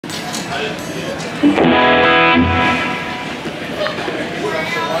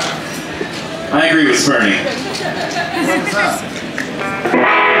I agree with Spurney. What's up?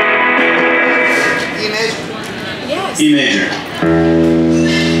 E major. Yes. E major.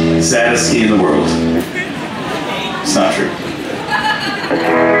 Saddest key in the world. It's not true.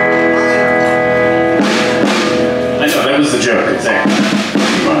 I know, that was the joke right there.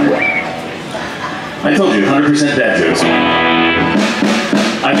 I told you, 100% dad jokes.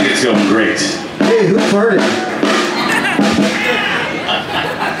 I think it's going great. Hey, who farted?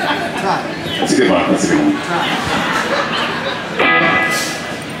 That's a good one. That's a good one.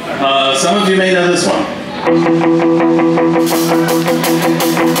 Some of you may know this one.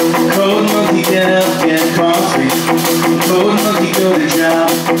 Cold monkey, get up, get coffee. Cold monkey, go to job.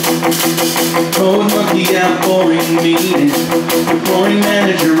 Cold monkey, got boring meeting. The boring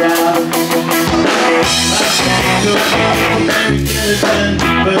manager out.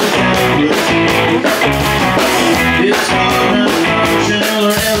 It's not functional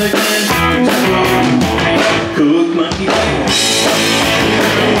or elegant. Cook monkey.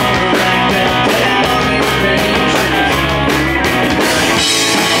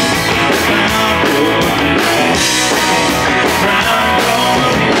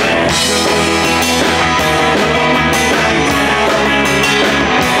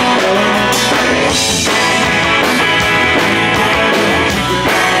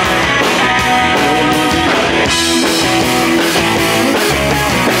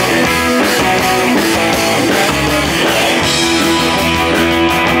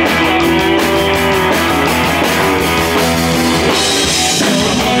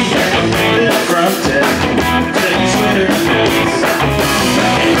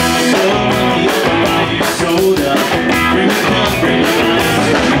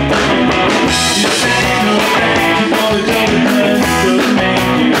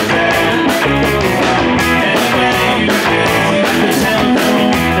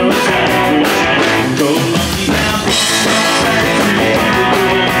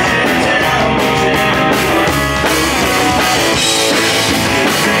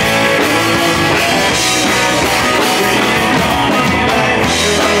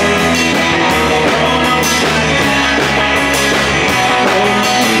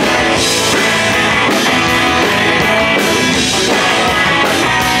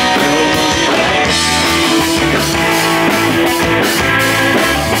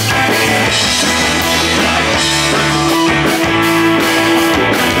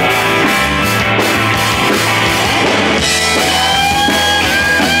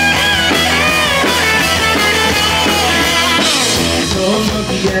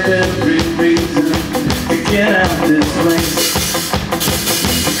 Get out this place.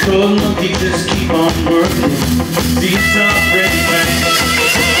 Cold monkey, just keep on working. These are